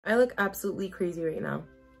I look absolutely crazy right now.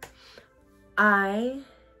 I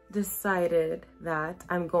decided that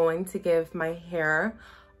I'm going to give my hair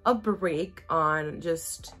a break on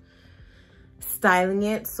just styling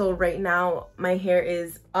it. So right now my hair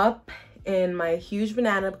is up in my huge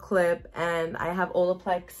banana clip, and I have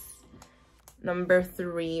Olaplex number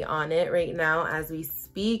 3 on it right now as we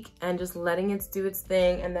speak, and just letting it do its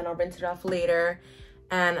thing, and then I'll rinse it off later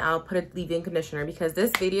and I'll put a leave-in conditioner, because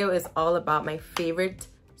this video is all about my favorite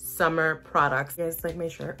summer products. You guys like my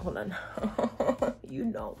shirt? Hold on. You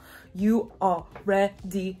know, you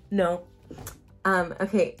already know.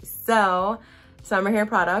 Okay, so summer hair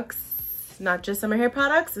products, not just summer hair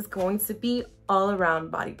products, it's going to be all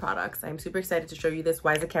around body products. I'm super excited to show you this.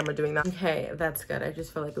 Why is the camera doing that? Okay, that's good. I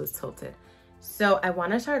just feel like it was tilted. So I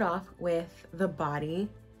want to start off with the body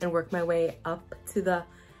and work my way up to the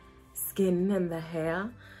skin and the hair.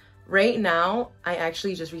 Right now, I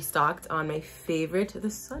actually just restocked on my favorite, the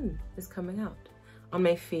sun is coming out, on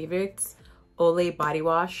my favorite Olay body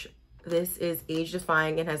wash. This is age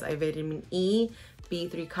defying. It has vitamin E,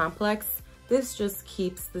 B3 complex. This just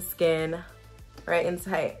keeps the skin right and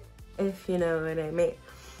tight, if you know what I mean.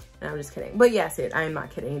 No, I'm just kidding. But yes, I'm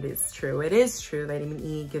not kidding. It is true. It is true. Vitamin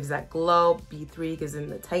E gives that glow. B3 gives them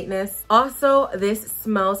the tightness. Also, this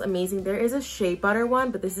smells amazing. There is a shea butter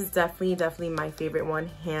one, but this is definitely my favorite one,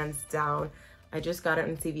 hands down. I just got it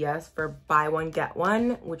in CVS for buy one, get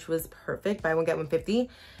one, which was perfect. Buy one, get one 50.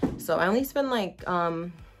 So I only spent like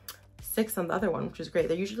 $6 on the other one, which is great.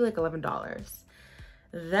 They're usually like $11.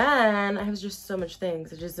 Then I have just so much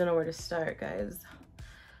things. I just don't know where to start, guys.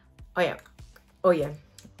 Oh yeah,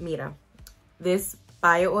 Mira. This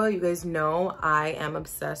bio oil, you guys know I am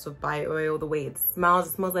obsessed with bio oil. The way it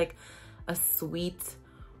smells like a sweet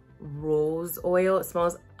rose oil. It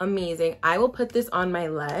smells amazing. I will put this on my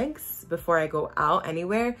legs before I go out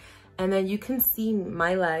anywhere, and then you can see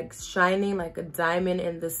my legs shining like a diamond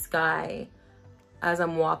in the sky as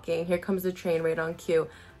I'm walking. Here comes the train right on cue.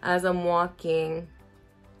 As I'm walking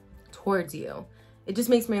towards you, it just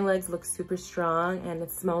makes my legs look super strong, and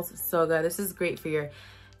it smells so good. This is great for your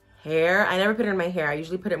hair. I never put it in my hair. I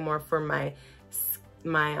usually put it more for my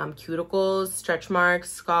cuticles, stretch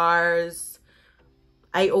marks, scars.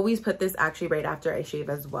 I always put this actually right after I shave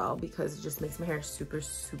as well, because it just makes my hair super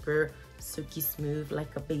silky smooth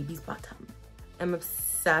like a baby's bottom. I'm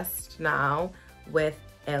obsessed now with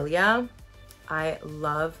Elia. I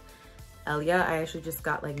love Elia. I actually just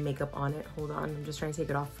got like makeup on it. Hold on, I'm just trying to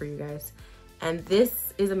take it off for you guys. And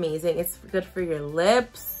this is amazing. It's good for your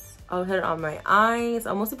lips. I'll hit it on my eyes.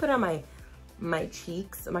 I'll mostly put it on my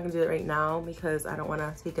cheeks. I'm not gonna do that right now because I don't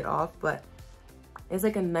wanna take it off, but it's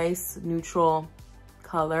like a nice neutral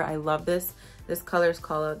color. I love this. This color is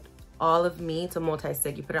called All of Me. It's a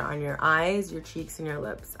multi-stick. You put it on your eyes, your cheeks, and your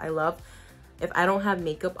lips. I love, if I don't have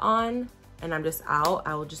makeup on and I'm just out,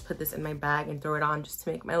 I will just put this in my bag and throw it on just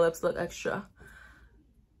to make my lips look extra,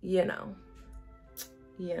 you know.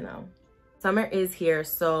 Summer is here,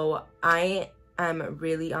 so I am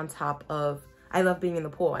really on top of, I love being in the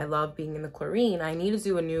pool. I love being in the chlorine. I need to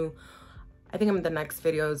do a new, I think the next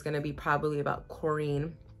video is gonna be probably about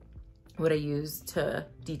chlorine, what I use to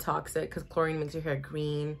detox it, because chlorine makes your hair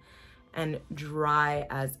green and dry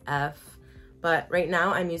as F. But right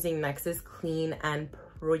now I'm using Nexxus Clean and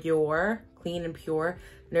Pure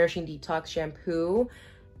Nourishing Detox Shampoo.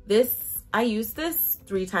 I used this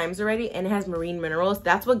 3 times already, and it has marine minerals.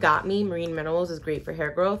 That's what got me. Marine minerals is great for hair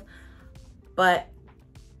growth. But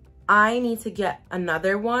I need to get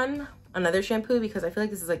another shampoo, because I feel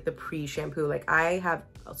like this is like the pre-shampoo. Like, I have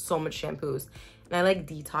so much shampoos, and I like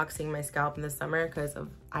detoxing my scalp in the summer because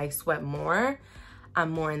I sweat more.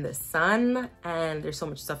 I'm more in the sun, and there's so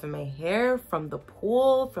much stuff in my hair from the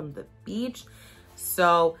pool, from the beach.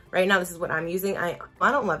 So right now, this is what I'm using. I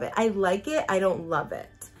don't love it. I like it. I don't love it.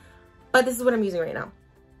 But this is what I'm using right now.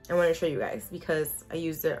 I want to show you guys because I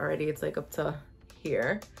used it already. It's like up to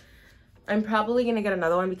here. I'm probably going to get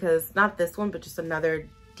another one, because not this one, but just another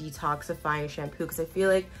detoxifying shampoo, because I feel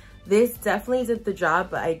like this definitely did the job,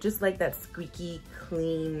 but I just like that squeaky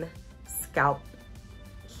clean scalp.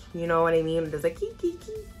 You know what I mean? It does like kee.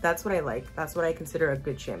 That's what I like. That's what I consider a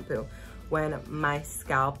good shampoo, when my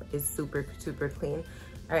scalp is super clean.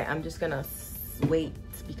 All right, I'm just gonna wait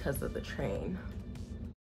because of the train.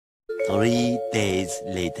 3 days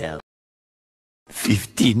later.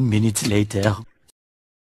 15 minutes later.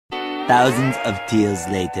 Thousands of tears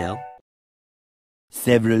later.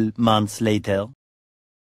 Several months later.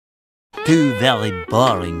 2 very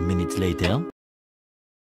boring minutes later.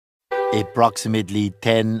 Approximately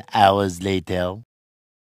 10 hours later.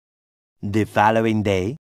 The following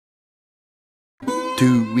day.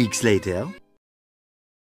 2 weeks later.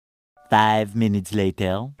 5 minutes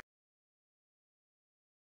later.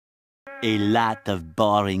 A lot of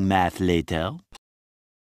boring math later.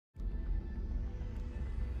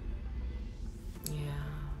 Yeah.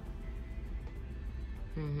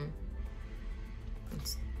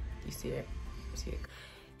 You see it. You see it.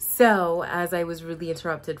 So, as I was really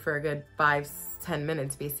interrupted for a good 5-10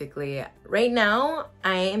 minutes, basically, right now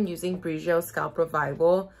I am using Briogeo Scalp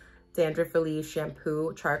Revival Dandruff Relief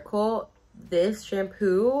Shampoo Charcoal. This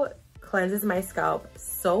shampoo cleanses my scalp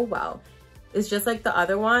so well. It's just like the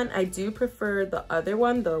other one. I do prefer the other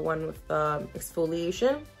one, the one with the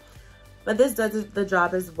exfoliation, but this does the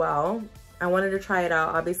job as well. I wanted to try it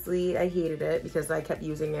out. Obviously, I hated it because I kept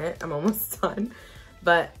using it. I'm almost done,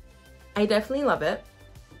 but I definitely love it.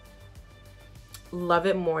 Love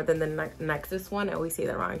it more than the Nexus one. I always say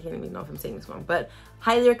that wrong. I can't even know if I'm saying this wrong, but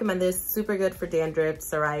highly recommend this. Super good for dandruff,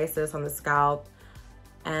 psoriasis on the scalp,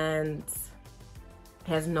 and it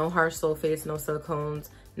has no harsh sulfates, no silicones,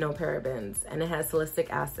 no parabens, and it has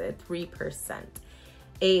salicylic acid, 3%,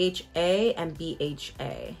 AHA and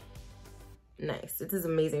BHA. Nice. This is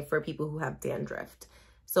amazing for people who have dandruff.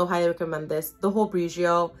 So highly recommend this. The whole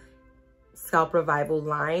Briogeo Scalp Revival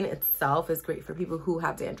line itself is great for people who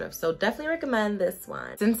have dandruff. So definitely recommend this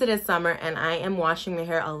one. Since it is summer and I am washing my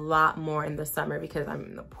hair a lot more in the summer because I'm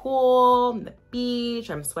in the pool, the beach,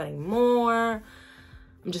 I'm sweating more.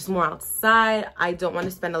 I'm just more outside. I don't want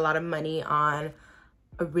to spend a lot of money on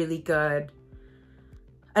a really good,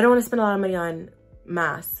 I don't want to spend a lot of money on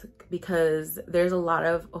masks because there's a lot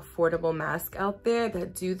of affordable masks out there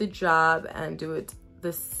that do the job and do it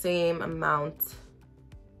the same amount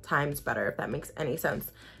times better, if that makes any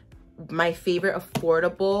sense. My favorite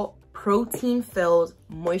affordable protein-filled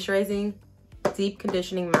moisturizing deep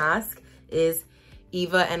conditioning mask is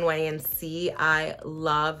Eva NYNC. I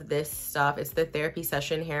love this stuff. It's the therapy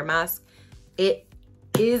session hair mask. It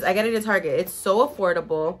is, I got it at Target. It's so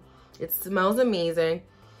affordable. It smells amazing.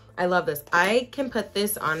 I love this. I can put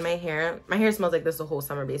this on my hair. My hair smells like this the whole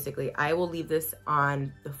summer, basically. I will leave this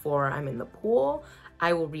on before I'm in the pool.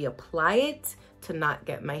 I will reapply it to not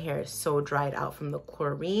get my hair so dried out from the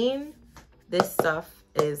chlorine. This stuff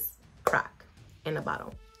is crack in a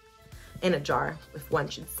bottle, in a jar, if one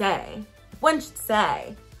should say. One should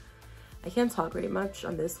say. I can't talk very much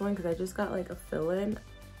on this one because I just got like a fill-in.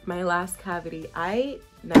 My last cavity, I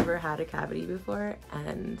never had a cavity before,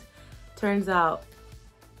 and turns out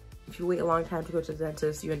if you wait a long time to go to the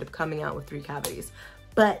dentist, you end up coming out with 3 cavities.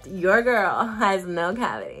 But your girl has no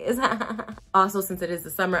cavities. Also, since it is the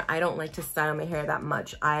summer, I don't like to style my hair that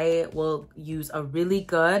much. I will use a really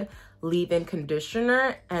good leave-in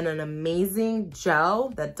conditioner and an amazing gel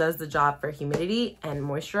that does the job for humidity and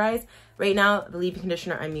moisturize. Right now, the leave-in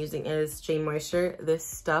conditioner I'm using is Shea Moisture. This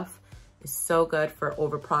stuff is so good for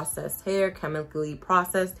over-processed hair, chemically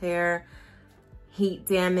processed hair, heat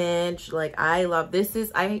damage. Like, I love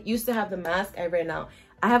this. I used to have the mask right now.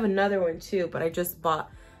 I have another one too, but I just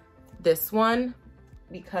bought this one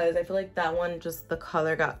because I feel like that one, just the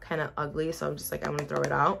color got kind of ugly. So I'm just like, I want to throw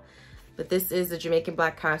it out. But this is the Jamaican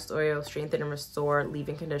Black Castor Oil Strengthen and Restore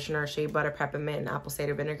Leave-In Conditioner, Shea Butter, Peppermint, and Apple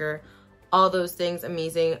Cider Vinegar. All those things,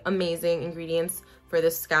 amazing, amazing ingredients for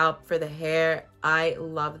the scalp, for the hair. I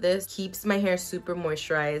love this. Keeps my hair super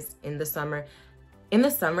moisturized in the summer. In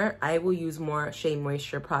the summer, I will use more Shea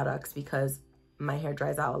Moisture products because my hair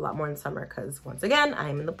dries out a lot more in the summer because, once again,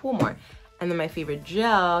 I'm in the pool more. And then my favorite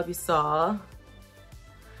gel, if you saw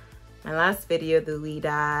my last video, the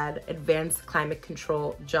Lidad Advanced Climate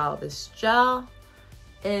Control Gel. This gel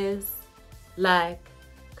is like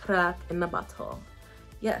crack in the bottle.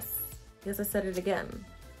 Yes, yes, I said it again.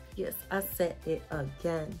 Yes, I said it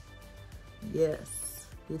again. Yes,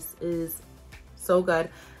 this is so good.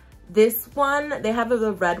 This one, they have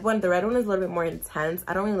the red one. The red one is a little bit more intense.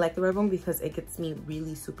 I don't really like the red one because it gets me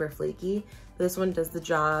really super flaky. This one does the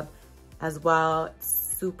job as well. It's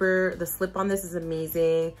super, the slip on this is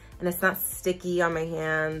amazing. And it's not sticky on my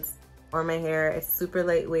hands or my hair. It's super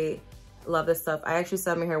lightweight. Love this stuff. I actually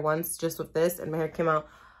styled my hair once just with this and my hair came out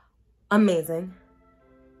amazing.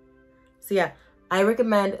 So yeah, I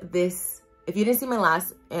recommend this. If you didn't see my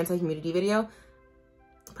last anti-humidity video,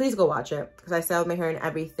 please go watch it because I styled my hair and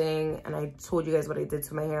everything, and I told you guys what I did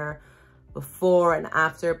to my hair before and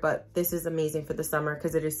after. But this is amazing for the summer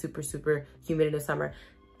because it is super, super humid in the summer.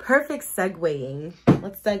 Perfect segueing.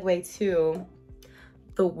 Let's segue to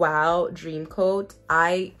the Wow Dream Coat.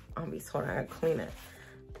 Hold on, I gotta clean it.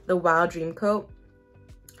 The Wow Dream Coat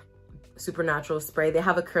Supernatural Spray. They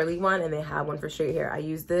have a curly one and they have one for straight hair. I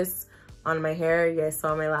used this on my hair. You guys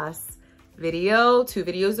saw my last video 2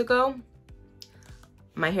 videos ago.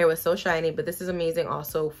 My hair was so shiny, but this is amazing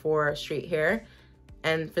also for straight hair.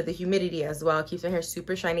 And for the humidity as well, it keeps my hair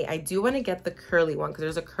super shiny. I do want to get the curly one because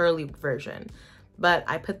there's a curly version. But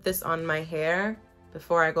I put this on my hair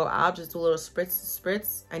before I go out, just a little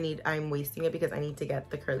spritz. I'm wasting it because I need to get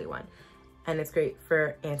the curly one. And it's great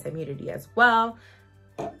for anti-humidity as well.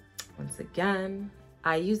 Once again,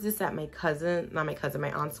 I use this at my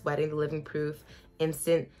aunt's wedding, the Living Proof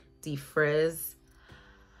Instant Defrizz.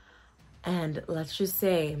 And let's just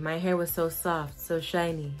say my hair was so soft, so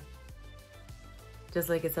shiny. Just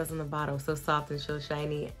like it says on the bottle, so soft and so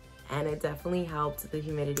shiny. And it definitely helped the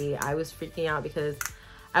humidity. I was freaking out because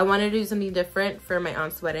I wanted to do something different for my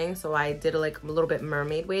aunt's wedding. So I did like a little bit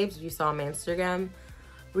mermaid waves. You saw my Instagram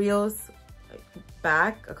reels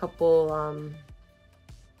back, a couple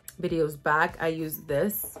videos back. I used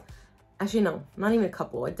this. Actually, no, not even a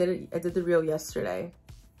couple. I did the reel yesterday.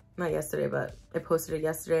 Not yesterday, but I posted it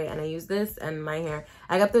yesterday, and I used this and my hair.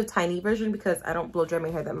 I got the tiny version because I don't blow dry my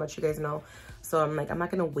hair that much, you guys know. So I'm like, I'm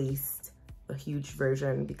not gonna waste a huge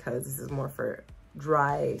version because this is more for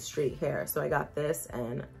dry, straight hair. So I got this,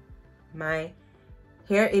 and my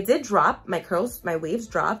hair, it did drop. My curls, my waves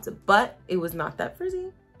dropped, but it was not that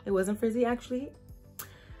frizzy. It wasn't frizzy, actually. It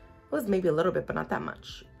was maybe a little bit, but not that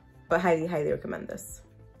much. But highly, highly recommend this.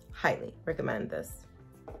 Highly recommend this.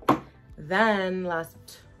 Then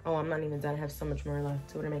oh, I'm not even done. I have so much more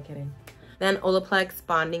left. What am I kidding? Then Olaplex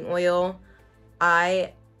Bonding Oil.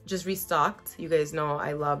 I just restocked. You guys know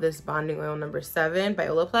I love this Bonding Oil number 7 by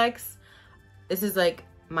Olaplex. This is like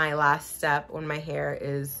my last step when my hair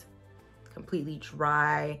is completely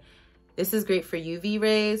dry. This is great for UV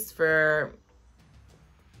rays, for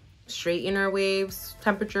straightener waves,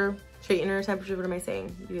 temperature, straightener temperature. What am I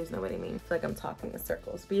saying? You guys know what I mean. I feel like I'm talking in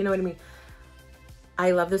circles, but you know what I mean.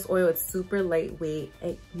 I love this oil. It's super lightweight.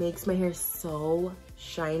 It makes my hair so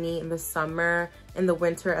shiny in the summer, in the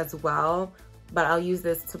winter as well. But I'll use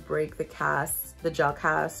this to break the cast, the gel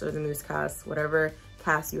cast or the mousse cast, whatever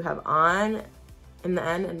cast you have on in the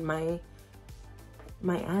end. And my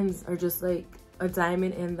ends are just like a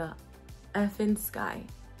diamond in the effing sky.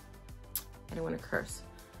 I don't want to curse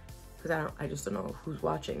because I just don't know who's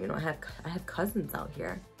watching. You know, I have cousins out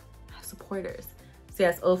here. I have supporters. So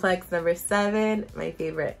yes, Olaplex number 7, my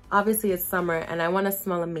favorite. Obviously it's summer and I want to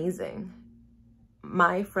smell amazing.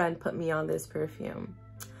 My friend put me on this perfume.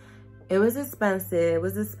 It was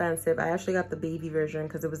expensive. I actually got the baby version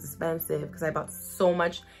because it was expensive because I bought so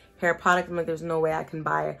much hair product. I'm like, there's no way I can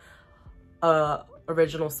buy a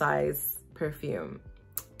original size perfume.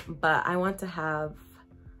 But I want to have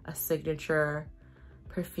a signature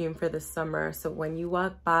perfume for the summer. So when you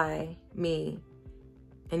walk by me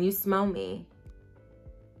and you smell me,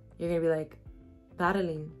 you're gonna be like,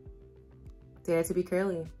 Daretobecurly,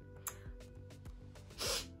 Daretobecurly.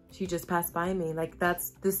 She just passed by me. Like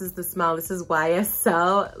this is the smell. This is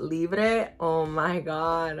YSL Libre. Oh my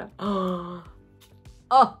God. Oh,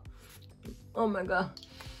 oh my God.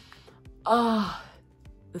 Oh,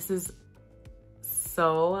 this is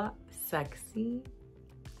so sexy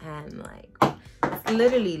and like, it's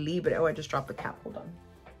literally Libre. Oh, I just dropped the cap, hold on.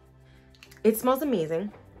 It smells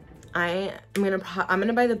amazing. I'm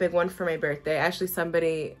gonna buy the big one for my birthday.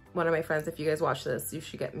 Actually, one of my friends, if you guys watch this, you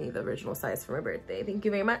should get me the original size for my birthday. Thank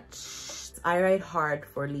you very much. I ride hard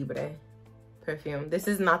for Libre perfume. This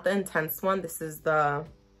is not the intense one. This is the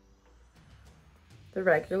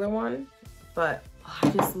regular one. But oh, I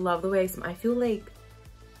just love the way I smell. I feel like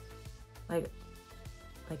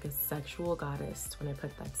a sexual goddess when I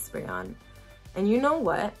put that spray on. And you know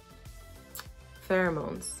what?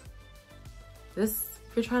 Pheromones.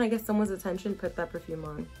 If you're trying to get someone's attention, put that perfume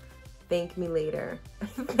on. Thank me later.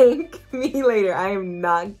 Thank me later. I am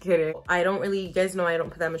not kidding. You guys know I don't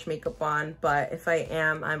put that much makeup on, but if I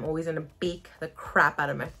am, I'm always gonna bake the crap out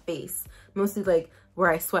of my face. Mostly like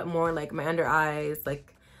where I sweat more, like my under eyes,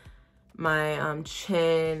 like my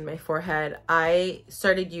chin, my forehead. I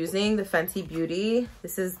started using the Fenty Beauty.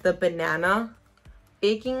 This is the banana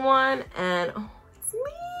baking one, and oh, it's me.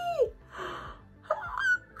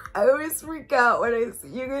 I always freak out when I see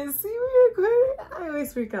you guys see me recording. I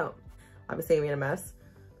always freak out. Obviously, I'm in a mess.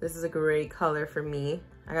 This is a great color for me.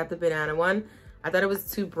 I got the banana one. I thought it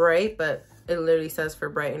was too bright, but it literally says for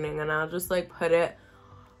brightening, and I'll just like put it.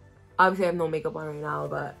 Obviously, I have no makeup on right now,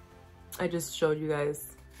 but I just showed you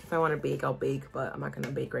guys. If I want to bake, I'll bake, but I'm not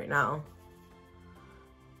gonna bake right now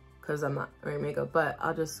because I'm not wearing makeup. But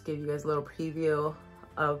I'll just give you guys a little preview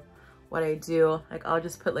of what I do. Like I'll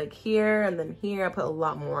just put like here and then here. I put a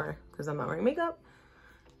lot more because I'm not wearing makeup.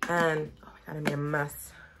 And oh my God, I made a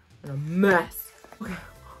mess. I'm a mess. Okay.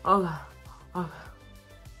 Oh.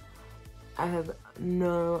 I have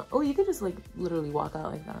no. Oh, you could just like literally walk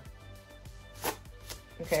out like that.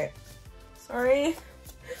 Okay. Sorry.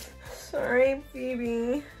 Sorry,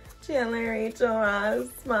 Phoebe, Chandler, Rachel, Ross,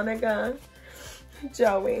 Monica,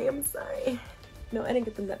 Joey. I'm sorry. No, I didn't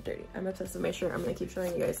get them that dirty. I'm obsessed with my shirt. I'm gonna keep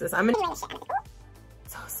showing you guys this. I'm gonna so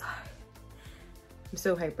sorry. I'm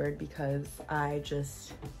so hypered because I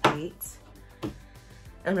just ate.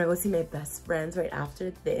 I'm gonna go see my best friends right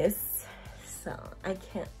after this. So I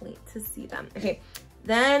can't wait to see them. Okay,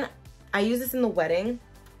 then I use this in the wedding.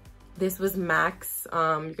 This was Max.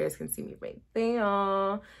 You guys can see me right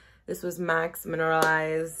there. This was Max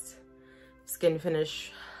Mineralized Skin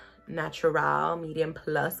Finish Natural Medium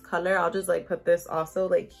Plus color. I'll just like put this also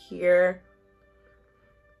like here.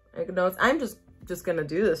 Like notes. I'm just gonna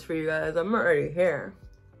do this for you guys. I'm already here.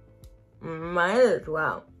 Might as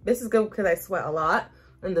well. This is good because I sweat a lot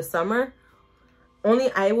in the summer.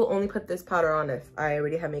 I will only put this powder on if I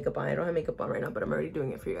already have makeup on. I don't have makeup on right now, but I'm already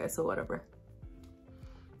doing it for you guys, so whatever.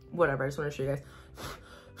 Whatever, I just want to show you guys.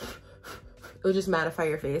 It'll just mattify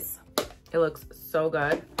your face. It looks so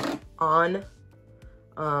good on.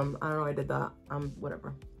 I don't know why I did that.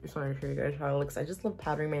 Whatever. Just wanted to show you guys how it looks. I just love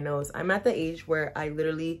powdering my nose. I'm at the age where I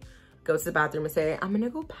literally go to the bathroom and say, I'm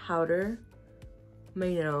gonna go powder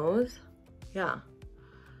my nose. Yeah.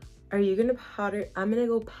 Are you gonna powder? I'm gonna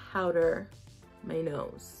go powder my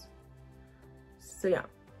nose. So yeah,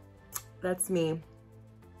 that's me.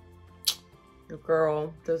 Your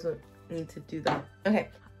girl doesn't need to do that. Okay,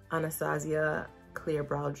 Anastasia Clear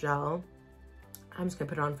Brow Gel. I'm just gonna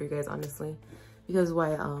put it on for you guys, honestly, because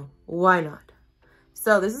why not?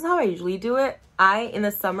 So this is how I usually do it. In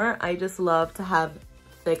the summer, I just love to have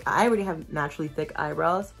I already have naturally thick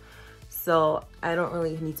eyebrows, so I don't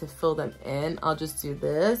really need to fill them in. I'll just do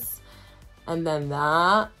this, and then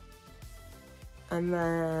that, and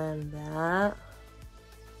then that.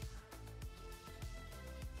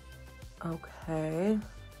 Okay,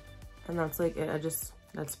 and that's like it.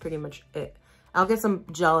 That's pretty much it. I'll get some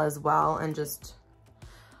gel as well, and just,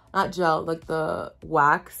 not gel, like the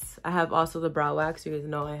wax. I have also the brow wax. You guys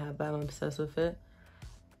know I have that. I'm obsessed with it.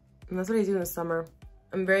 And that's what I do in the summer.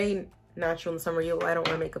 I'm very natural in the summer. I don't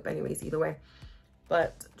wear makeup anyways, either way.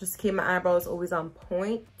 But just to keep my eyebrows always on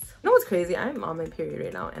point. You know what's crazy? I'm on my period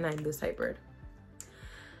right now, and I'm this hypered.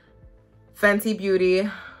 Fenty Beauty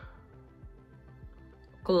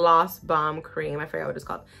Gloss Bomb Cream. I forgot what it's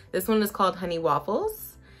called. This one is called Honey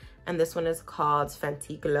Waffles, and this one is called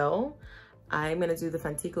Fenty Glow. I'm gonna do the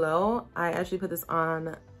Fenty Glow. I actually put this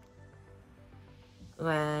on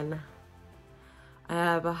when I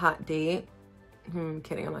have a hot date.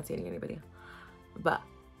 Kidding, I'm not dating anybody. But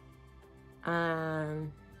you know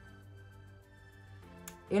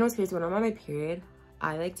what's crazy? When I'm on my period,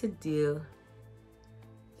 I like to do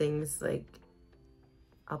things like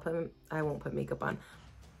I won't put makeup on.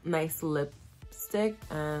 Nice lipstick,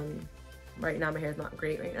 and right now my hair is not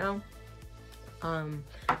great right now.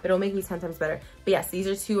 But it'll make me 10 times better. But yes, these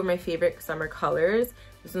are two of my favorite summer colors.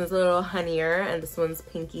 This one's a little honeyer, and this one's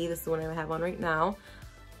pinky. This is the one I have on right now.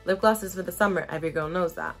 Lip gloss is for the summer. Every girl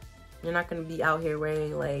knows that. You're not gonna be out here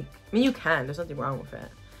wearing like, I mean, you can. There's nothing wrong with it.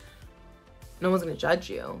 No one's gonna judge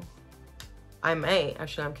you. I may.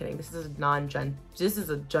 Actually, I'm kidding. This is a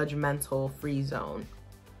judgmental free zone.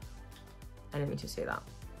 I didn't mean to say that.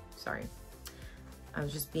 Sorry. I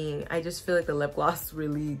just feel like the lip gloss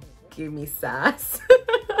really gave me sass.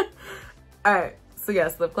 All right. So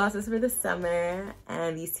yes, lip gloss is for the summer,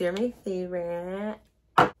 and these two are my favorite.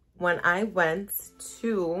 When I went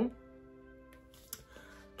to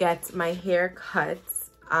get my hair cut,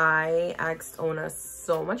 I asked Ona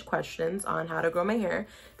so much questions on how to grow my hair,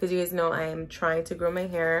 because you guys know I'm trying to grow my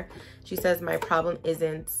hair. She says my problem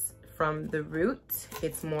isn't from the root,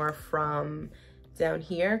 it's more from down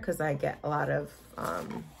here, because I get a lot of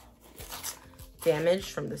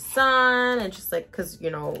damage from the sun, and just like, because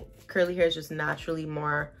you know, curly hair is just naturally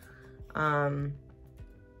more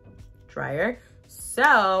drier.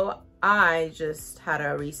 So I just had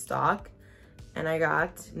a restock, and I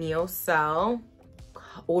got Neo Cell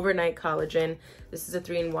Overnight Collagen. This is a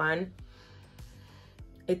 3-in-1.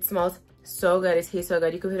 It smells so good. It tastes so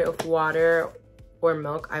good. You can put it with water or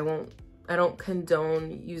milk. I don't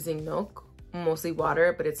condone using milk, mostly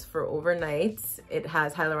water, but it's for overnight. It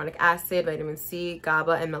has hyaluronic acid, vitamin C,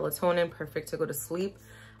 GABA, and melatonin, perfect to go to sleep.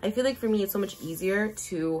 I feel like for me, it's so much easier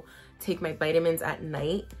to take my vitamins at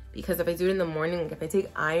night, because if I do it in the morning, like if I take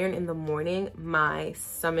iron in the morning, my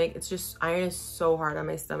stomach, it's just, iron is so hard on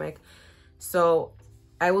my stomach. So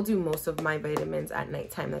I will do most of my vitamins at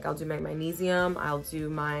nighttime. Like I'll do my magnesium, I'll do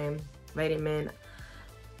my vitamin.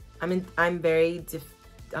 I'm very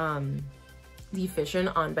deficient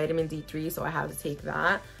on vitamin D3, so I have to take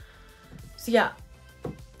that. So yeah,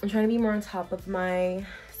 I'm trying to be more on top of my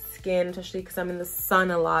skin, especially because I'm in the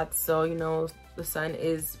sun a lot. So, you know, the sun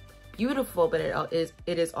is beautiful, but it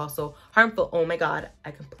is also harmful. Oh my God,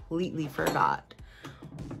 I completely forgot.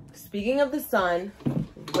 Speaking of the sun,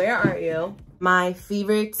 where are you? My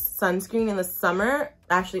favorite sunscreen in the summer,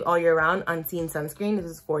 actually all year round, Unseen sunscreen. This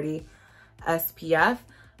is 40 SPF.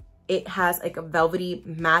 It has like a velvety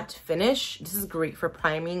matte finish. This is great for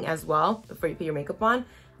priming as well, before you put your makeup on.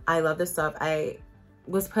 I love this stuff. I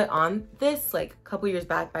was put on this like a couple years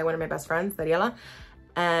back by one of my best friends, Dariela,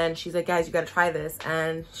 and she's like, guys, you gotta try this.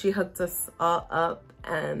 And she hooked us all up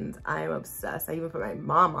and I'm obsessed. I even put my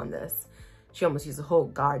mom on this. She almost used the whole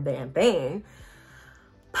goddamn thing.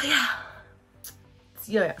 But yeah.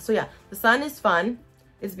 So yeah, the sun is fun.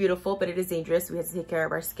 It's beautiful, but it is dangerous. We have to take care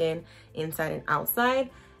of our skin inside and outside,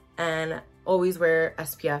 and always wear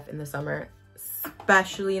SPF in the summer,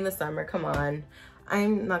 especially in the summer. Come on.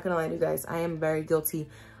 I'm not gonna lie to you guys. I am very guilty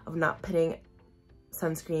of not putting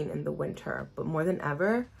sunscreen in the winter, but more than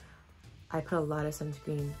ever, I put a lot of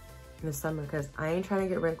sunscreen in the summer because I ain't trying to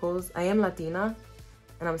get wrinkles. I am Latina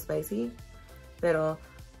and I'm spicy, pero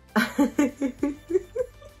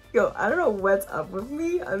yo, I don't know what's up with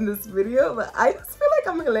me on this video, but I just feel like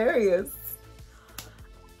I'm hilarious.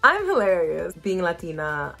 I'm hilarious. Being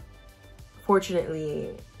Latina,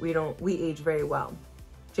 fortunately, we age very well.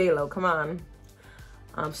 J-Lo, come on.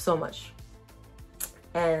 So much.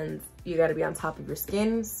 And you gotta be on top of your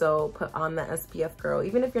skin, so put on that SPF, girl.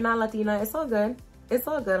 Even if you're not Latina, it's all good. It's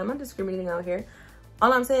all good. I'm not discriminating out here.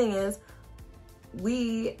 All I'm saying is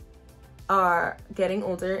we are getting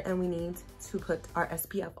older and we need to put our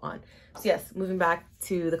SPF on. So yes, moving back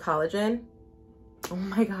to the collagen. Oh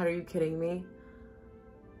my God, are you kidding me?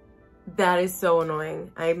 That is so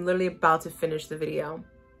annoying. I'm literally about to finish the video.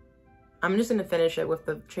 I'm just gonna finish it with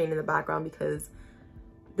the train in the background because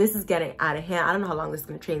this is getting out of hand. I don't know how long this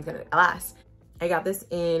train's gonna last. I got this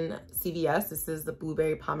in CVS. This is the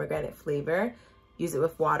blueberry pomegranate flavor. Use it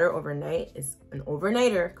with water overnight. It's an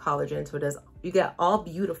overnighter collagen, so you get all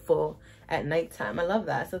beautiful at nighttime. I love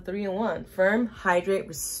that. It's a 3-in-1. Firm, hydrate,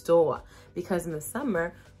 restore. Because in the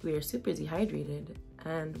summer, we are super dehydrated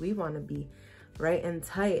and we want to be right and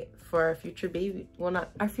tight for our future baby. Well,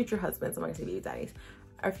 not our future husbands. I'm not gonna say baby daddies.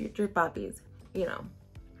 Our future puppies, you know.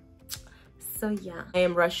 So yeah, I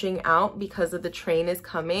am rushing out because of the train is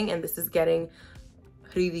coming and this is getting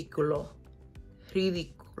ridículo.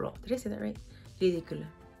 Ridículo. Did I say that right? Ridículo.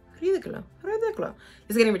 Ridículo. Ridículo.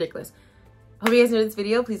 It's getting ridiculous. Hope you guys enjoyed this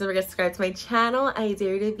video. Please don't forget to subscribe to my channel. I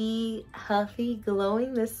dare to be healthy,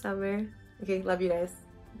 glowing this summer. Okay, love you guys.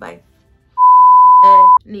 Bye.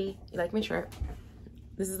 You like my shirt?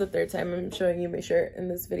 This is the 3rd time I'm showing you my shirt in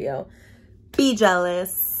this video. Be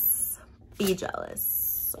jealous. Be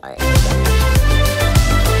jealous. All right.